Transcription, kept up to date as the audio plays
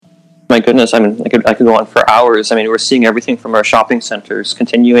my goodness, I mean, I could go on for hours. I mean, we're seeing everything from our shopping centers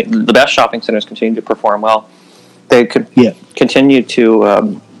the best shopping centers continue to perform well. They could continue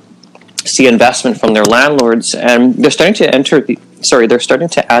to see investment from their landlords, and they're starting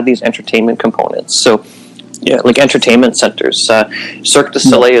to add these entertainment components. So, like entertainment centers. Cirque du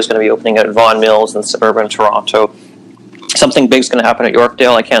Soleil is going to be opening at Vaughan Mills in suburban Toronto. Something big's going to happen at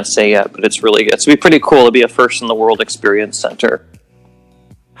Yorkdale. I can't say yet, but it's going to be pretty cool. It'll be a first in the world experience center.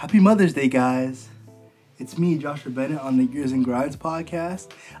 Happy Mother's Day, guys. It's me, Joshua Bennett, on the Gears and Grinds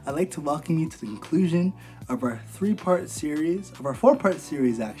podcast. I'd like to welcome you to the conclusion of our four-part series,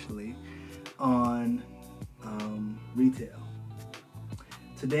 actually, on retail.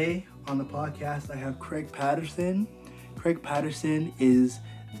 Today on the podcast, I have Craig Patterson. Craig Patterson is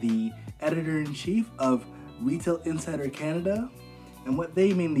the editor-in-chief of Retail Insider Canada, and what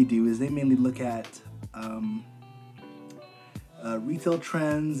they mainly do is they mainly look at retail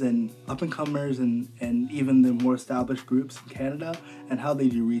trends and up-and-comers and even the more established groups in Canada and how they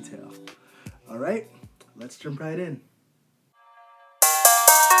do retail. All right, let's jump right in.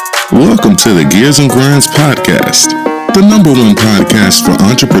 Welcome to the Gears and Grinds podcast, the #1 podcast for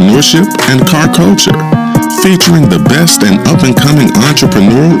entrepreneurship and car culture, featuring the best and up-and-coming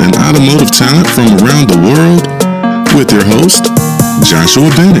entrepreneurial and automotive talent from around the world, with your host, Joshua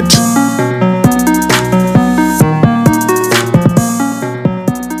Bennett.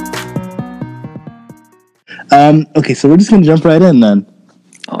 Okay, so we're just going to jump right in then.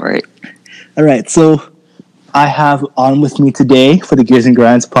 All right. So I have on with me today for the Gears and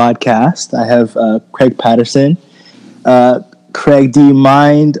Grinds podcast, I have Craig Patterson. Craig, do you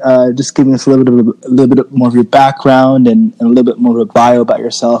mind just giving us a little bit more of your background and a little bit more of a bio about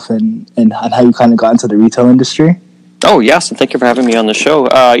yourself and how you kind of got into the retail industry? Oh, yes, and thank you for having me on the show.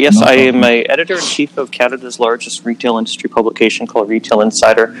 Yes, I am a editor-in-chief of Canada's largest retail industry publication called Retail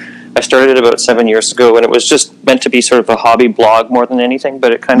Insider. I started it about 7 years ago, and it was just meant to be sort of a hobby blog more than anything,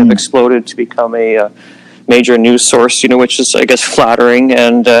 but it kind of exploded to become a major news source, which is, I guess, flattering.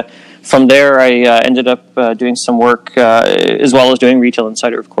 And from there, I ended up doing some work as well as doing Retail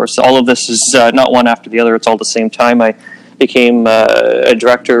Insider, of course. All of this is not one after the other. It's all the same time. I became a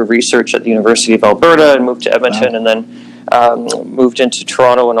director of research at the University of Alberta and moved to Edmonton, and then moved into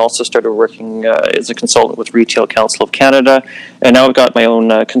Toronto and also started working as a consultant with Retail Council of Canada. And now I've got my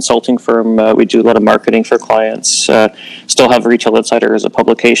own consulting firm. We do a lot of marketing for clients. Still have Retail Insider as a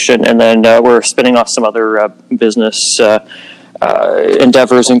publication. And then we're spinning off some other business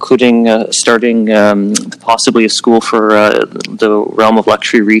endeavors, including starting possibly a school for the realm of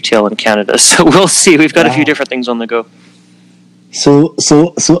luxury retail in Canada. So we'll see. We've got a few different things on the go. So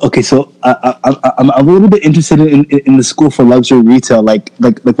I'm a little bit interested in the school for luxury retail. Like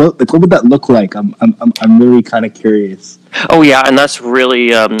what would that look like? I'm really kind of curious. Oh yeah, and that's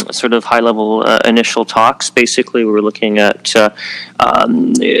really sort of high level initial talks. Basically, we're looking at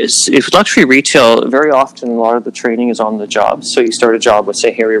if luxury retail. Very often, a lot of the training is on the job. So you start a job with,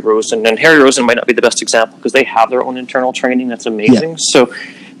 say, Harry Rosen, and Harry Rosen might not be the best example because they have their own internal training that's amazing. Yeah. So.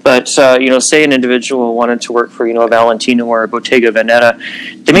 But, say an individual wanted to work for, a Valentino or a Bottega Veneta,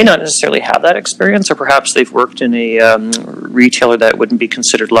 they may not necessarily have that experience, or perhaps they've worked in a retailer that wouldn't be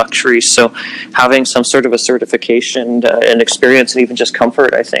considered luxury. So having some sort of a certification and experience and even just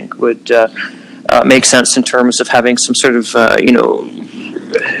comfort, I think, would make sense in terms of having some sort of,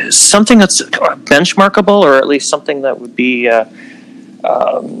 something that's benchmarkable, or at least something that would be...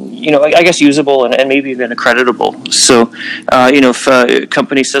 I guess usable and maybe even accreditable. So, if a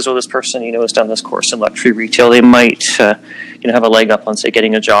company says, "Oh, this person, has done this course in luxury retail," they might, have a leg up on, say,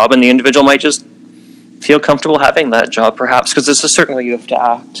 getting a job, and the individual might just feel comfortable having that job, perhaps, because this is certainly you have to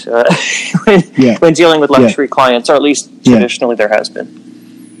act when dealing with luxury clients, or at least traditionally there has been.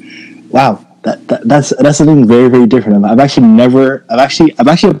 Wow. That's something very, very different. I've actually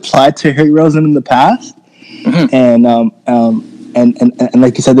applied to Harry Rosen in the past, and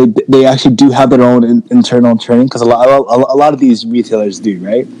like you said, they actually do have their own internal training, because a lot of these retailers do,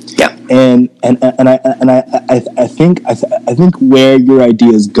 right? Yeah. And I think where your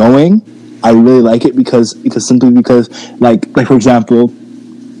idea is going, I really like it because like for example,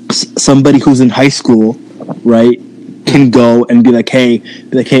 somebody who's in high school, right, can go and be like, hey,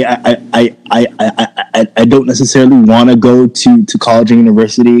 I don't necessarily want to go to college or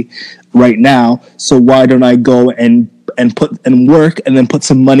university right now, so why don't I go and work and then put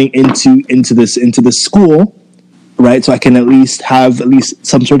some money into this school, right? So I can at least have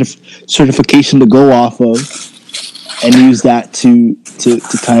some sort of certification to go off of, and use that to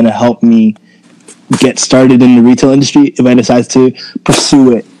kind of help me get started in the retail industry if I decide to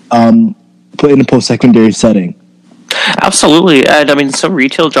pursue it, put in a post-secondary setting. Absolutely, and I mean, some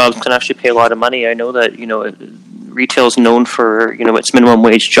retail jobs can actually pay a lot of money. I know that retail is known for its minimum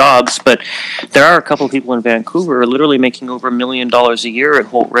wage jobs, but there are a couple of people in Vancouver who are literally making over $1 million a year at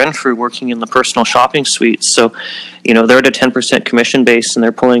Holt Renfrew working in the personal shopping suites. So, they're at a 10% commission base, and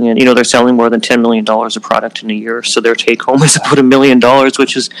they're pulling in, they're selling more than $10 million of product in a year. So their take home is about $1 million,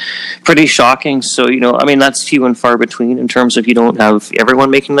 which is pretty shocking. So, I mean, that's few and far between in terms of you don't have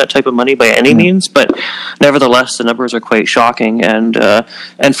everyone making that type of money by any means, but nevertheless, the numbers are quite shocking. And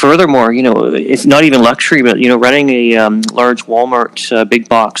furthermore, if not even luxury, but, running a large Walmart big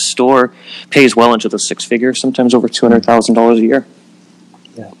box store pays well into the six figures, sometimes over $200,000 a year.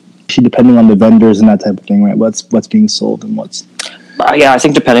 Yeah, depending on the vendors and that type of thing, right? What's being sold and what's. I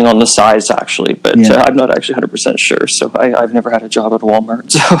think depending on the size, actually, but I'm not actually 100% sure. So I've never had a job at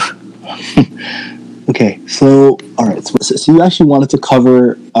Walmart. So. Okay, so all right, so you actually wanted to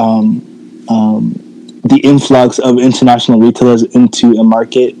cover the influx of international retailers into a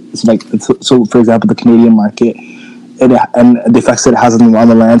market. So for example, the Canadian market, and the effects that it has on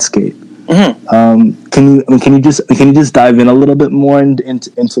the landscape. Mm-hmm. Can you just dive in a little bit more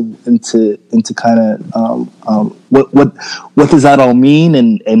into kind of what does that all mean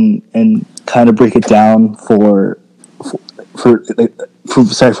and kind of break it down for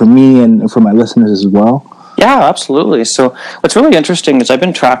me and for my listeners as well? Yeah, absolutely. So what's really interesting is I've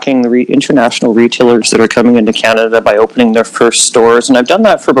been tracking the international retailers that are coming into Canada by opening their first stores, and I've done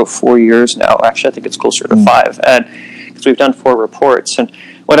that for about 4 years now. Actually, I think it's closer to 5, and because we've done 4 reports. And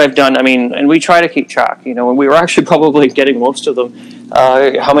what I've done, and we try to keep track, and we were actually probably getting most of them,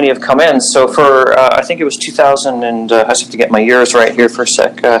 how many have come in. So for, I think it was 2000, and I just have to get my years right here for a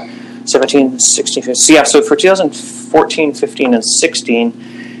sec, 17, 16, 15. Yeah, so for 2014, 15, and 16,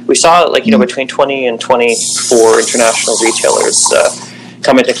 we saw between 20 and 24 international retailers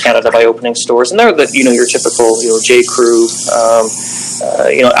come into Canada by opening stores, and they're your typical J. Crew,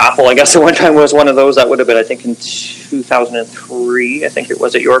 Apple. I guess at one time was one of those. That would have been, I think, in 2003. I think it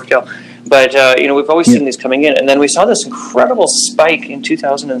was at Yorkdale. But we've always seen these coming in, and then we saw this incredible spike in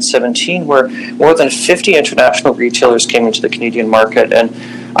 2017 where more than 50 international retailers came into the Canadian market. And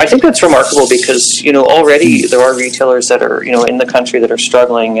I think that's remarkable because already there are retailers that are in the country that are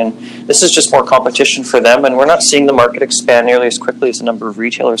struggling, and this is just more competition for them, and we're not seeing the market expand nearly as quickly as the number of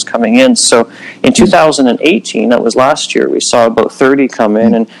retailers coming in. So in 2018, that was last year, we saw about 30 come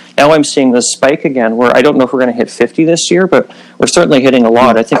in, and now I'm seeing this spike again where I don't know if we're going to hit 50 this year, but we're certainly hitting a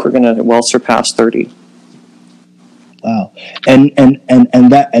lot. I think we're going to well surpass 30. Wow, and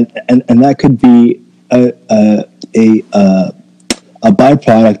that could be a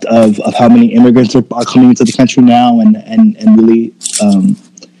byproduct of how many immigrants are coming into the country now, and really,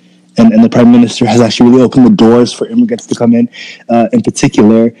 and the Prime Minister has actually really opened the doors for immigrants to come in. In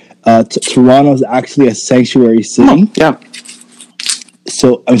particular, Toronto is actually a sanctuary city. Yeah.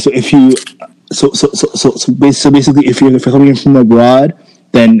 So if you basically if you're coming in from abroad,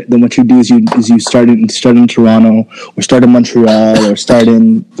 then what you do is you start in Toronto, or start in Montreal, or start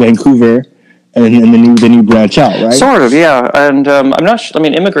in Vancouver. And then you branch out, right? Sort of, yeah. And I'm not sure. I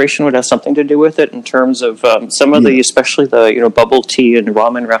mean, immigration would have something to do with it in terms of some of the, especially the bubble tea and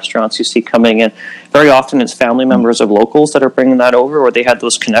ramen restaurants you see coming in. Very often, it's family members of locals that are bringing that over, or they had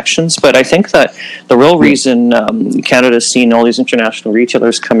those connections. But I think that the real reason Canada's seen all these international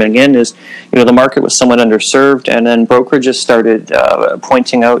retailers coming in is, the market was somewhat underserved, and then brokerages started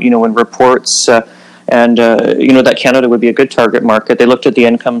pointing out, in reports. And, that Canada would be a good target market. They looked at the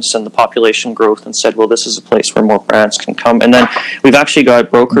incomes and the population growth and said, well, this is a place where more brands can come. And then we've actually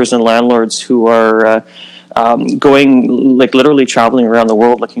got brokers and landlords who are going, literally traveling around the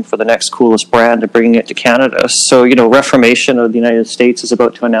world looking for the next coolest brand and bringing it to Canada. So, Reformation of the United States is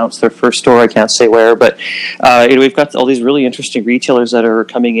about to announce their first store. I can't say where, but, we've got all these really interesting retailers that are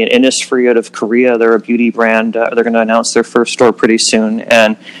coming in. Innisfree out of Korea, they're a beauty brand. They're going to announce their first store pretty soon.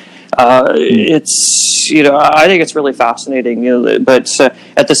 And it's, I think it's really fascinating, but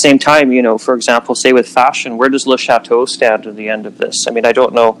at the same time, for example, say with fashion, where does Le Chateau stand at the end of this? I mean, I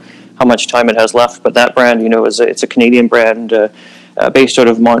don't know how much time it has left, but that brand, it's a Canadian brand based out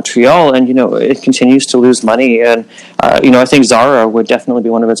of Montreal, and, it continues to lose money. And, I think Zara would definitely be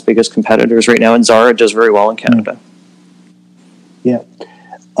one of its biggest competitors right now, and Zara does very well in Canada. Yeah.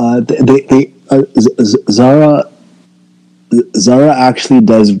 Zara actually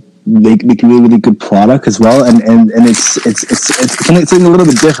does make really, really good product as well, and it's something a little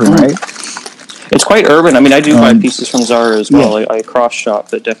bit different, right? It's quite urban. I mean, I do buy pieces from Zara as well. Yeah. I cross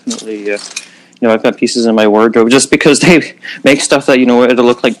shop, but definitely, I've got pieces in my wardrobe just because they make stuff that it'll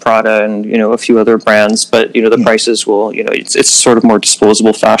look like Prada and a few other brands, but the prices will it's sort of more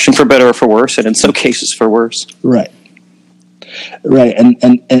disposable fashion, for better or for worse, and in some cases for worse. Right. Right, and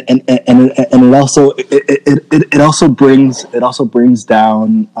it also brings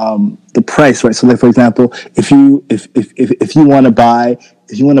down the price, right? So, like for example, if you want to buy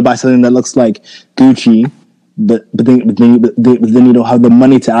something that looks like Gucci, but then you don't have the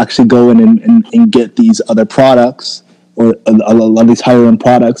money to actually go in and get these other products or a lot of these higher end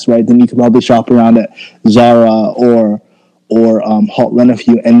products, right? Then you can probably shop around at Zara or Halt Run a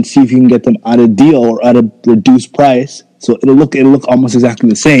Few and see if you can get them at a deal or at a reduced price. So it'll look almost exactly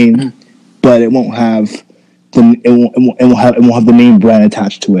the same, but it won't have the name brand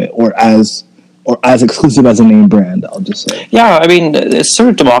attached to it, or as exclusive as a name brand. I'll just say. Yeah, I mean, it's sort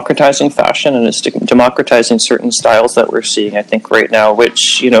of democratizing fashion, and it's democratizing certain styles that we're seeing, I think, right now,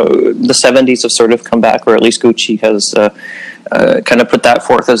 which, the 70s have sort of come back, or at least Gucci has kind of put that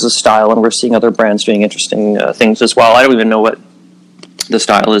forth as a style, and we're seeing other brands doing interesting things as well. I don't even know what the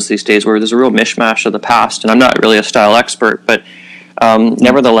style is these days, where there's a real mishmash of the past, and I'm not really a style expert, but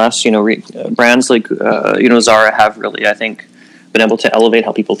nevertheless, brands like, Zara have really, I think, been able to elevate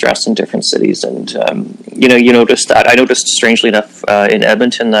how people dress in different cities. And, you noticed that. I noticed, strangely enough, in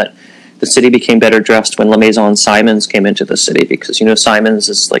Edmonton that the city became better dressed when La Maison Simons came into the city, because, Simons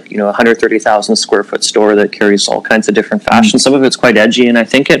is like, 130,000 square foot store that carries all kinds of different fashion. Some of it's quite edgy, and I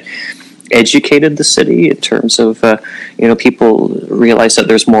think it educated the city in terms of, people realize that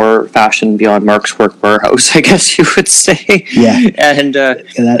there's more fashion beyond Mark's Work Warehouse, I guess you would say. Yeah. And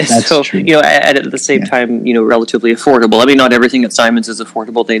that's so, true. and at the same time, relatively affordable. I mean, not everything at Simons is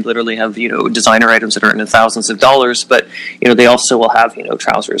affordable. They literally have, designer items that are in the thousands of dollars, but, they also will have,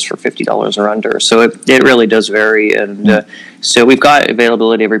 trousers for $50 or under. So it really does vary. And so we've got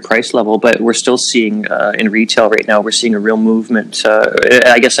availability at every price level, but we're still seeing in retail right now, we're seeing a real movement,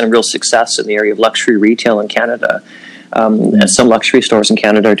 I guess, and a real success in the area of luxury retail in Canada. Some luxury stores in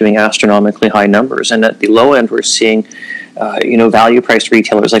Canada are doing astronomically high numbers, and at the low end, we're seeing, value-priced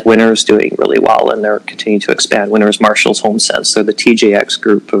retailers like Winners doing really well, and they're continuing to expand. Winners, Marshalls, HomeSense, they're the TJX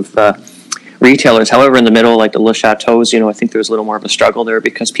group of retailers. However, in the middle, like the Le Chateaus, I think there's a little more of a struggle there,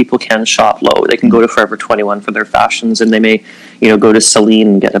 because people can shop low. They can go to Forever 21 for their fashions, and they may, go to Celine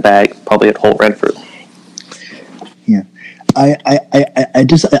and get a bag, probably at Holt Renfrew. Yeah. I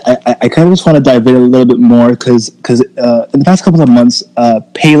kind of just want to dive in a little bit more because in the past couple of months,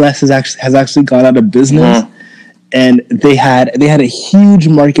 Payless has actually gone out of business, and they had a huge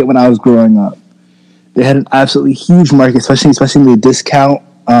market when I was growing up. They had an absolutely huge market, especially in the discount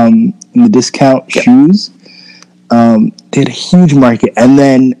shoes. They had a huge market, and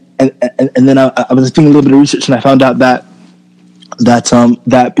then I was doing a little bit of research, and I found out that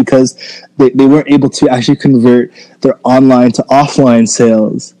because they weren't able to actually convert their online to offline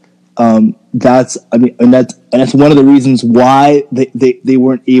sales. That's one of the reasons why they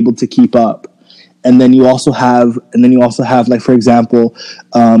weren't able to keep up. And then you also have like, for example,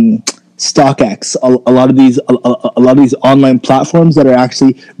 StockX. A lot of these online platforms that are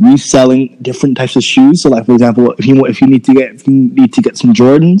actually reselling different types of shoes. So, like, for example, if you need to get some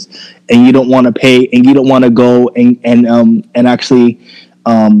Jordans, and you don't want to pay, and you don't want to go and actually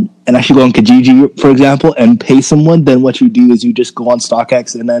go on Kijiji, for example, and pay someone, then what you do is you just go on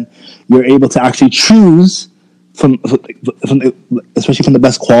StockX, and then you're able to actually choose especially from the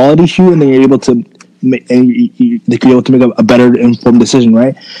best quality shoe, and then you're able to make a better informed decision,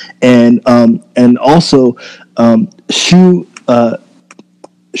 right? And also shoe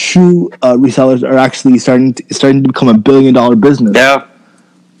resellers are actually starting to become $1 billion business. Yeah,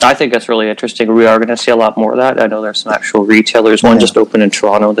 I think that's really interesting. We are going to see a lot more of that. I know there's some actual retailers. One just opened in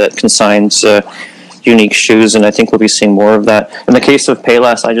Toronto that consigns unique shoes, and I think we'll be seeing more of that. In the case of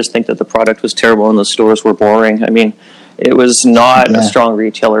Payless, I just think that the product was terrible and the stores were boring. I mean, it was not a strong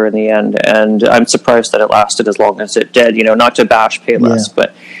retailer in the end, and I'm surprised that it lasted as long as it did. Not to bash Payless,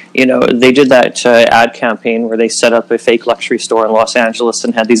 but they did that ad campaign where they set up a fake luxury store in Los Angeles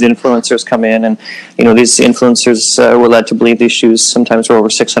and had these influencers come in, and these influencers were led to believe these shoes sometimes were over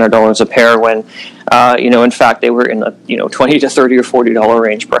 $600 a pair, when in fact they were in the $20 to $30 or $40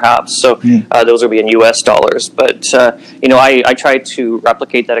 range perhaps. So those would be in US dollars. But I tried to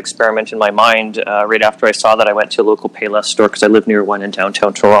replicate that experiment in my mind. Right after I saw that, I went to a local Payless store because I live near one in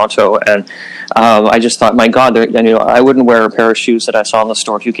downtown Toronto, and I just thought, my God, I wouldn't wear a pair of shoes that I saw in the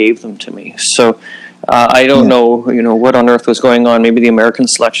store if you gave them to me. So I don't know, what on earth was going on. Maybe the American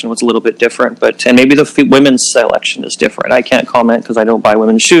selection was a little bit different, and maybe the women's selection is different. I can't comment because I don't buy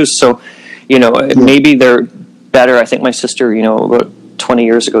women's shoes. So, maybe they're better. I think my sister, about 20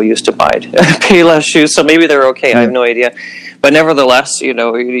 years ago used to buy Payless shoes, so maybe they're okay. I have no idea. But nevertheless,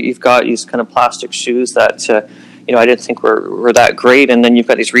 you've got these kind of plastic shoes that, I didn't think were that great. And then you've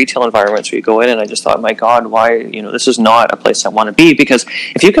got these retail environments where you go in, and I just thought, my God, why, this is not a place I want to be, because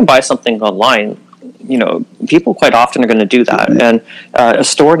if you can buy something online, people quite often are going to do that. And a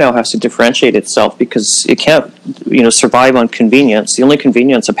store now has to differentiate itself, because it can't, survive on convenience. The only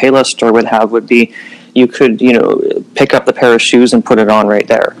convenience a Payless store would have would be you could, pick up the pair of shoes and put it on right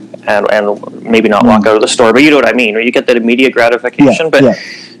there, and maybe not walk out of the store. But you know what I mean, or you get that immediate gratification.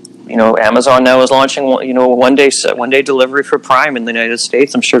 Amazon now is launching, one day delivery for Prime in the United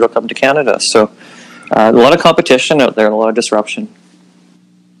States. I'm sure it'll come to Canada. So a lot of competition out there and a lot of disruption.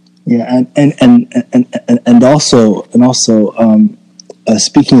 Yeah, and also,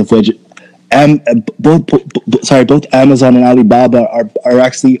 speaking of which, both Amazon and Alibaba are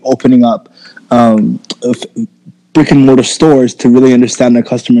actually opening up brick and mortar stores to really understand their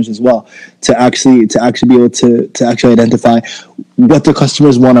customers as well, to actually be able to actually identify what the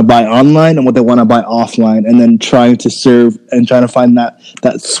customers want to buy online and what they want to buy offline, and then trying to serve and trying to find that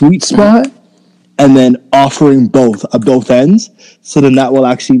sweet spot, and then offering both at both ends. So then that will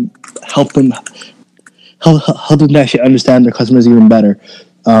actually help them actually understand their customers even better.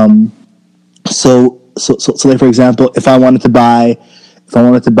 So like, for example, if I wanted to buy,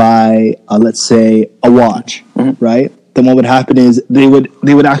 let's say, a watch, right? Then what would happen is they would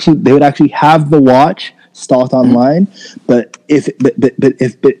actually have the watch stocked online, but if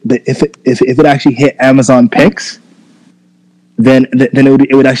it actually hit Amazon Picks, then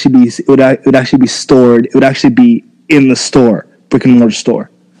it would actually be stored. It would actually be in the store, brick and mortar store,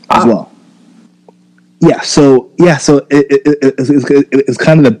 as well. So it's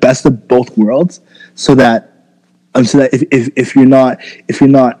kind of the best of both worlds, so that if you're not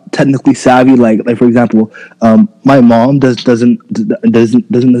technically savvy, like for example, my mom doesn't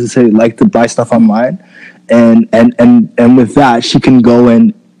necessarily like to buy stuff online, and with that she can go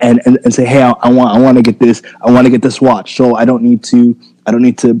and say, hey, I want to get this watch, so I don't need to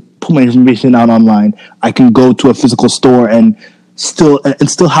put my information out online. I can go to a physical store and still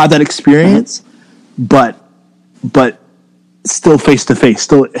have that experience, but still face to face,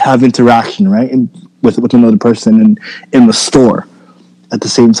 still have interaction, right? With another person in the store at the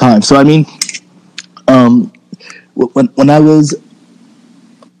same time. So I mean, when I was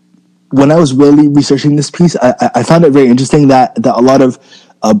really researching this piece, I found it very interesting that a lot of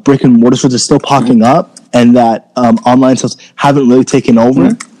brick and mortar stores are still popping up, and that online sales haven't really taken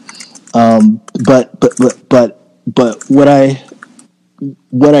over. But what I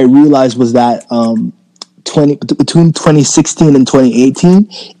realized was that between 2016 and 2018,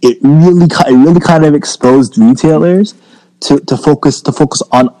 it really kind of exposed retailers to focus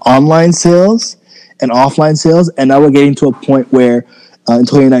on online sales and offline sales, and now we're getting to a point where in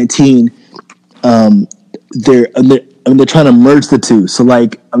 2019 they're trying to merge the two. So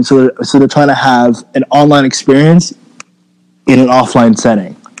so they're trying to have an online experience in an offline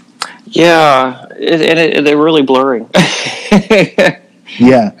setting. Yeah, they're really blurring.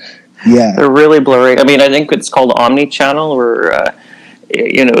 Yeah. They're really blurry. I mean, I think it's called omni-channel, where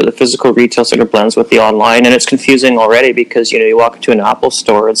the physical retail sort of blends with the online, and it's confusing already because you walk into an Apple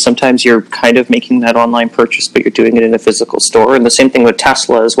store and sometimes you're kind of making that online purchase, but you're doing it in a physical store. And the same thing with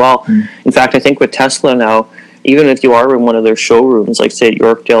Tesla as well. In fact, I think with Tesla now, even if you are in one of their showrooms, like say at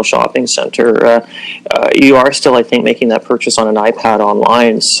Yorkdale Shopping Center, you are still, I think, making that purchase on an iPad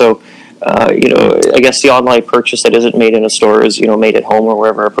online. So I guess the online purchase that isn't made in a store is, made at home or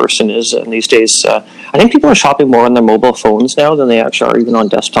wherever a person is. And these days, I think people are shopping more on their mobile phones now than they actually are even on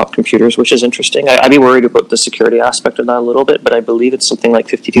desktop computers, which is interesting. I'd be worried about the security aspect of that a little bit, but I believe it's something like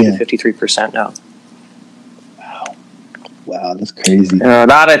 52 to 53% now. Wow, that's crazy.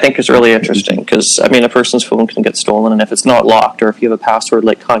 That I think is really interesting because, I mean, a person's phone can get stolen, and if it's not locked or if you have a password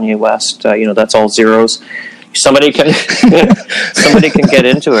like Kanye West, that's all zeros. Somebody can get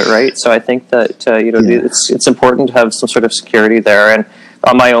into it, right? So I think that it's important to have some sort of security there. And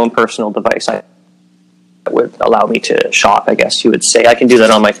on my own personal device, that would allow me to shop. I guess you would say I can do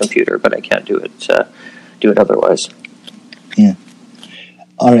that on my computer, but I can't do it otherwise. Yeah.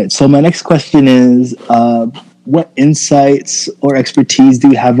 All right. So my next question is, what insights or expertise do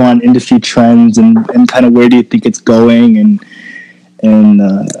you have on industry trends and kind of where do you think it's going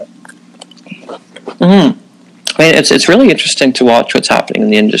I mean, it's really interesting to watch what's happening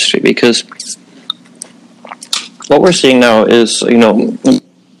in the industry because what we're seeing now is,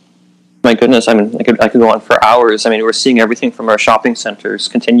 my goodness, I mean, I could go on for hours. I mean, we're seeing everything from our shopping centers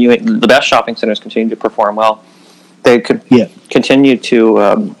continuing. The best shopping centers continue to perform well. They could continue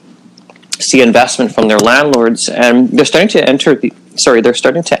to see investment from their landlords, and they're starting to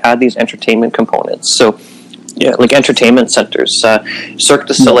add these entertainment components. So Yeah, like entertainment centers. Cirque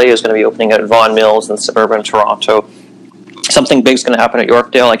du Soleil is going to be opening at Vaughan Mills in suburban Toronto. Something big's going to happen at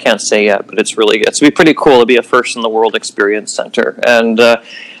Yorkdale. I can't say yet, but it's going to be pretty cool. It'll be a first in the world experience center. And,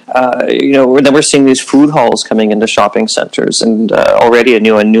 then we're seeing these food halls coming into shopping centers, and already in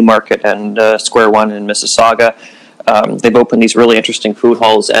Newmarket and Square One in Mississauga, they've opened these really interesting food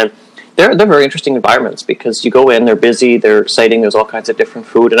halls, and they're very interesting environments because you go in, they're busy, they're exciting, there's all kinds of different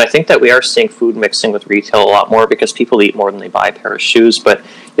food, and I think that we are seeing food mixing with retail a lot more because people eat more than they buy a pair of shoes, but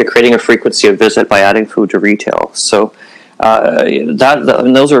you're creating a frequency of visit by adding food to retail. So and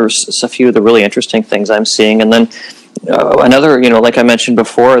those are a few of the really interesting things I'm seeing. And then another, like I mentioned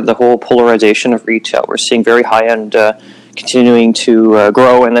before, the whole polarization of retail. We're seeing very high-end continuing to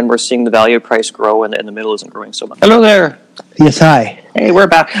grow, and then we're seeing the value price grow, and the middle isn't growing so much. Hello there. Yes, hi. Hey, we're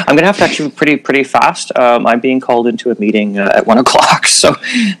back. I'm going to have to actually pretty fast. I'm being called into a meeting at 1 o'clock, so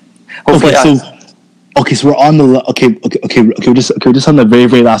hopefully. So we're on the We're just on the very,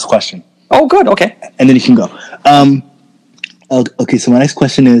 very last question. Oh, good. Okay, and then you can go. Okay, so my next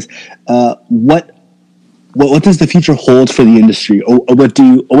question is, what does the future hold for the industry, or what do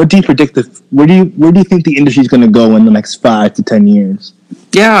you predict? Where do you think the industry is going to go in the next 5 to 10 years?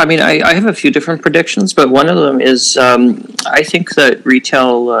 Yeah, I mean, I have a few different predictions, but one of them is I think that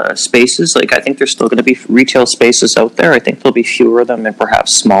retail spaces, I think there's still going to be retail spaces out there. I think there'll be fewer of them and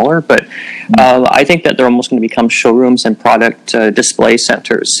perhaps smaller, but I think that they're almost going to become showrooms and product display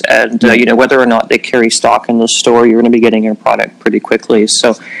centers. And, whether or not they carry stock in the store, you're going to be getting your product pretty quickly.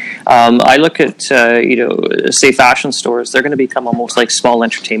 So I look at, say fashion stores, they're going to become almost like small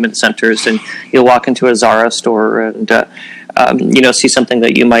entertainment centers, and you'll walk into a Zara store and see something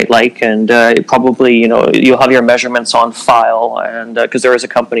that you might like, and probably you'll have your measurements on file, and because there is a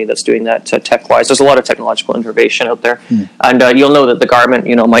company that's doing that tech-wise. There's a lot of technological innovation out there, and you'll know that the garment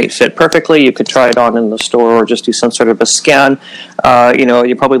might fit perfectly. You could try it on in the store, or just do some sort of a scan.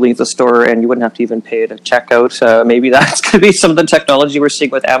 You probably leave the store and you wouldn't have to even pay at a checkout. Maybe that's going to be some of the technology we're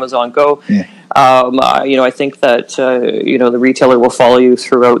seeing with Amazon Go. Yeah. I think that the retailer will follow you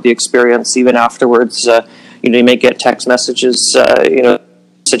throughout the experience, even afterwards. You may get text messages,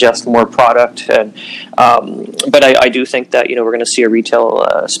 suggest more product, and but I do think that we're going to see a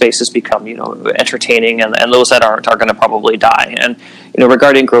retail spaces become entertaining, and those that aren't are going to probably die. And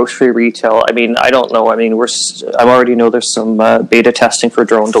regarding grocery retail, I mean, I don't know. I mean, I already know there's some beta testing for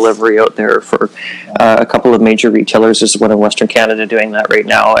drone delivery out there for a couple of major retailers. There's one in Western Canada doing that right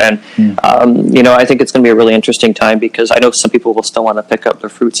now, and I think it's going to be a really interesting time because I know some people will still want to pick up their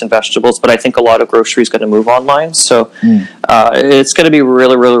fruits and vegetables, but I think a lot of grocery is going to move online. So it's going to be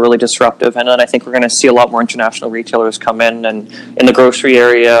really, really, really disruptive. And then I think we're going to see a lot more international retailers come in, and in the grocery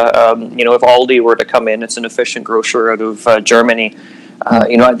area, if Aldi were to come in, it's an efficient grocer out of Germany.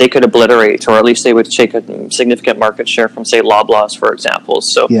 They could obliterate, or at least they would take a significant market share from, say, Loblaws, for example.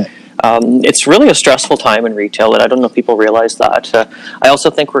 So it's really a stressful time in retail, and I don't know if people realize that. I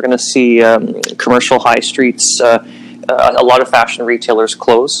also think we're going to see commercial high streets, a lot of fashion retailers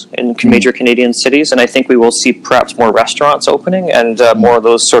close in major Canadian cities, and I think we will see perhaps more restaurants opening and more of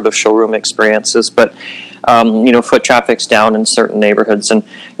those sort of showroom experiences. But foot traffic's down in certain neighborhoods, and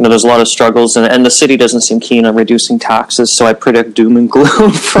there's a lot of struggles, and the city doesn't seem keen on reducing taxes. So I predict doom and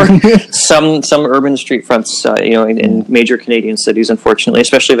gloom for some urban street fronts, in major Canadian cities, unfortunately,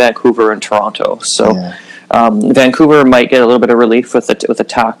 especially Vancouver and Toronto. So Vancouver might get a little bit of relief with the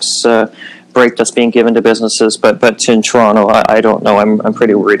tax break that's being given to businesses, but in Toronto, I don't know. I'm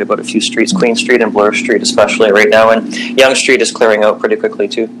pretty worried about a few streets, Queen Street and Bloor Street especially right now, and Yonge Street is clearing out pretty quickly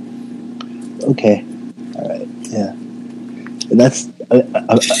too. Okay. All right. Yeah, that's. I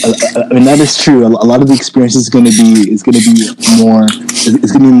mean, that is true. A lot of the experience is going to be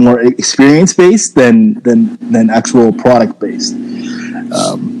more experience based than actual product based.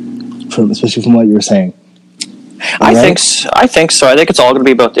 Especially from what you were saying. I think so. I think it's all going to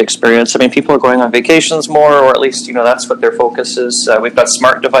be about the experience. I mean, people are going on vacations more, or at least that's what their focus is. We've got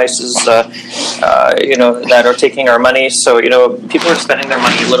smart devices, that are taking our money. So people are spending their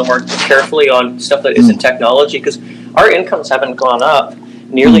money a little more carefully on stuff that isn't technology, because our incomes haven't gone up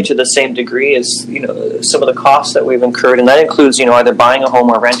nearly to the same degree as some of the costs that we've incurred, and that includes either buying a home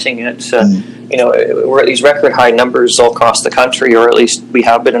or renting it. We're at these record high numbers all across the country, or at least we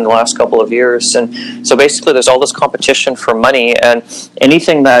have been in the last couple of years. And so basically there's all this competition for money, and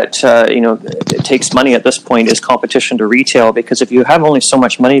anything that it takes money at this point is competition to retail, because if you have only so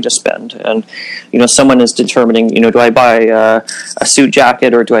much money to spend, and someone is determining do I buy a suit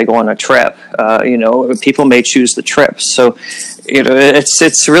jacket or do I go on a trip, people may choose the trip. So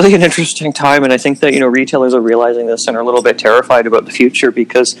it's really an interesting time, and I think that retailers are realizing this and are a little bit terrified about the future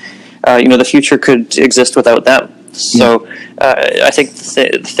because the future could exist without them. So I think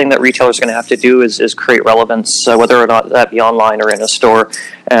the thing that retailers are going to have to do is create relevance, whether or not that be online or in a store,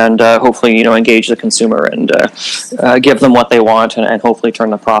 and hopefully engage the consumer and give them what they want, and hopefully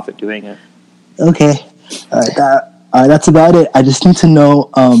turn a profit doing it. Okay, that's about it. I just need to know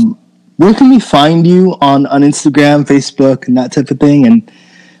where can we find you on Instagram, Facebook, and that type of thing, and.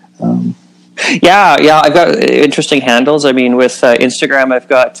 Yeah, I've got interesting handles. I mean, with Instagram,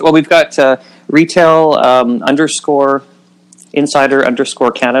 we've got retail _ insider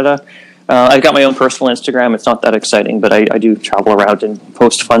 _ Canada. I've got my own personal Instagram. It's not that exciting, but I do travel around and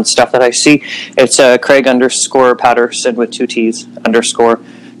post fun stuff that I see. It's Craig _ Patterson with 2 T's _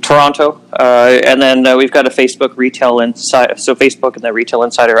 Toronto. And then we've got a Facebook Retail Insider. So Facebook and the Retail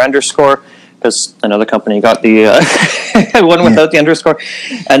Insider _ because another company got the one without the underscore.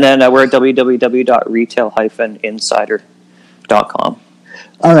 And then we're at www.retail-insider.com.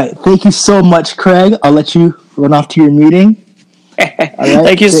 All right. Thank you so much, Craig. I'll let you run off to your meeting. All right.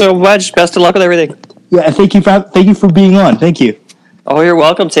 Thank you so much. Best of luck with everything. Yeah, thank you for being on. Thank you. Oh, you're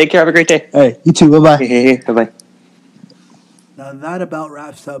welcome. Take care. Have a great day. All right. You too. Bye-bye. Bye-bye. Now that about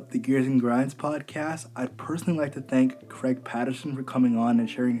wraps up the Gears and Grinds podcast. I'd personally like to thank Craig Patterson for coming on and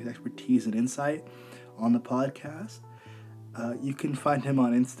sharing his expertise and insight on the podcast. You can find him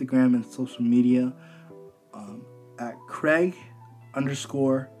on Instagram and social media at Craig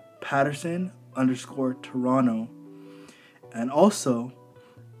 _ Patterson _ Toronto, and also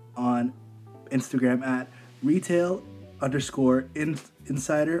on Instagram at retail _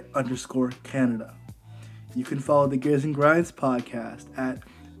 insider _ Canada. You can follow the Gears and Grinds podcast at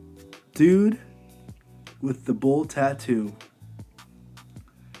Dude with the Bull Tattoo.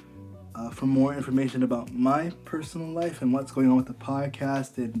 For more information about my personal life and what's going on with the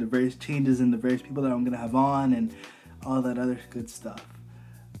podcast and the various changes and the various people that I'm going to have on and all that other good stuff.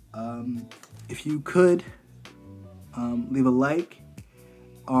 If you could leave a like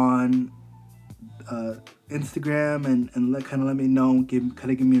on Instagram and let me know, give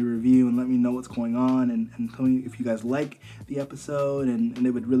me a review and let me know what's going on and tell me if you guys like the episode and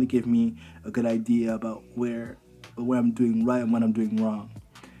it would really give me a good idea about where I'm doing right and what I'm doing wrong.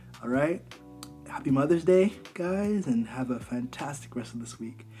 All right, happy Mother's Day, guys, and have a fantastic rest of this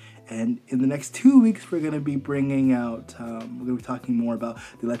week. And in the next 2 weeks, we're going to be bringing out, we're going to be talking more about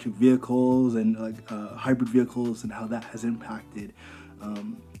the electric vehicles and hybrid vehicles and how that has impacted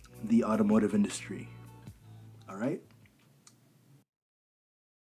the automotive industry. All right.